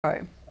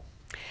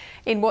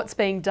In what's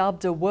being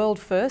dubbed a world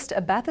first,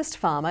 a Bathurst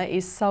farmer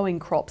is sowing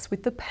crops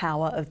with the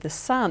power of the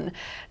sun.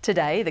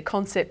 Today, the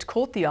concept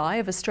caught the eye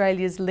of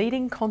Australia's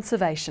leading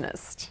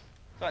conservationist.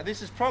 So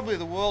this is probably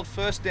the world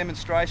first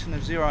demonstration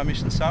of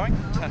zero-emission sowing.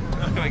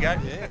 There we go.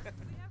 Yeah.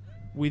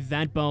 With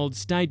that bold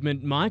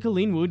statement, Michael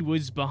Inwood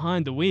was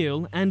behind the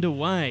wheel and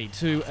away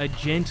to a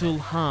gentle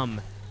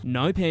hum.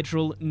 No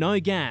petrol, no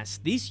gas.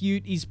 This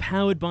ute is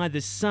powered by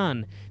the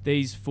sun.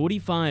 These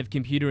 45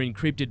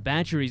 computer-encrypted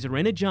batteries are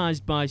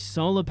energised by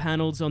solar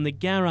panels on the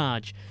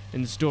garage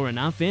and store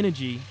enough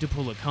energy to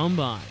pull a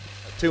combine.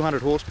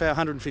 200 horsepower,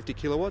 150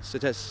 kilowatts.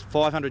 It has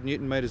 500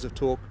 newton metres of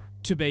torque.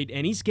 To beat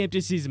any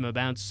scepticism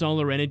about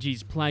solar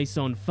energy's place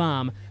on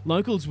farm,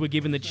 locals were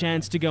given the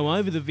chance to go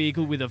over the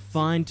vehicle with a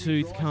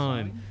fine-tooth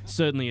comb.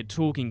 Certainly a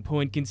talking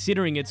point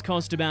considering it's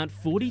cost about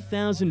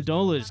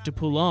 $40,000 to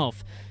pull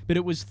off. But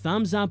it was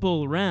thumbs up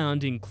all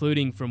round,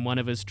 including from one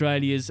of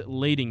Australia's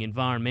leading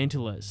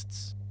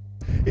environmentalists.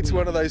 It's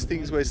one of those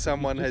things where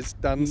someone has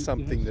done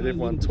something that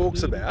everyone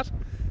talks about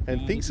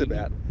and thinks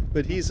about,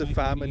 but here's a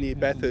farmer near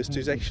Bathurst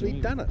who's actually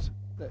done it.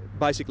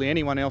 Basically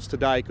anyone else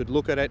today could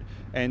look at it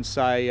and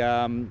say,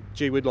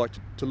 gee, we'd like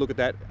to look at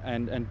that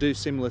and do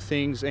similar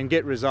things and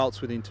get results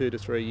within 2 to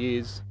 3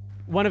 years.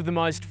 One of the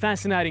most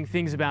fascinating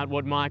things about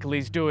what Michael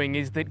is doing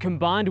is that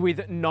combined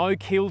with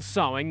no-kill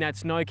sowing,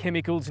 that's no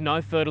chemicals,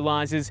 no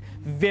fertilisers,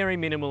 very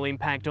minimal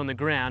impact on the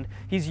ground,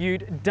 his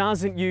ute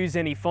doesn't use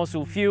any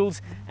fossil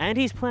fuels and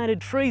he's planted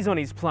trees on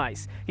his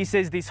place. He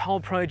says this whole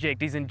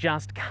project isn't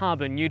just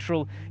carbon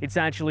neutral, it's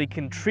actually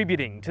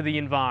contributing to the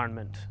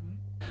environment.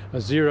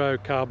 Zero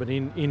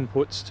carbon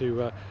inputs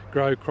to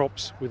grow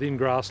crops within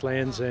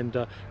grasslands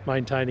and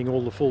maintaining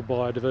all the full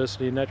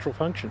biodiversity and natural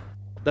function.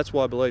 That's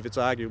why I believe it's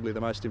arguably the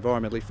most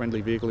environmentally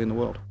friendly vehicle in the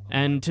world.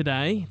 And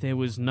today, there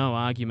was no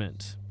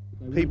argument.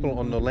 People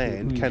on the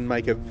land can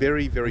make a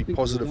very, very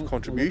positive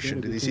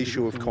contribution to this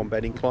issue of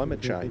combating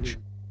climate change.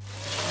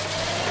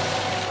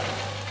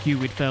 Hugh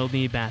Whitfeld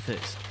near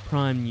Bathurst,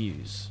 Prime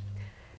News.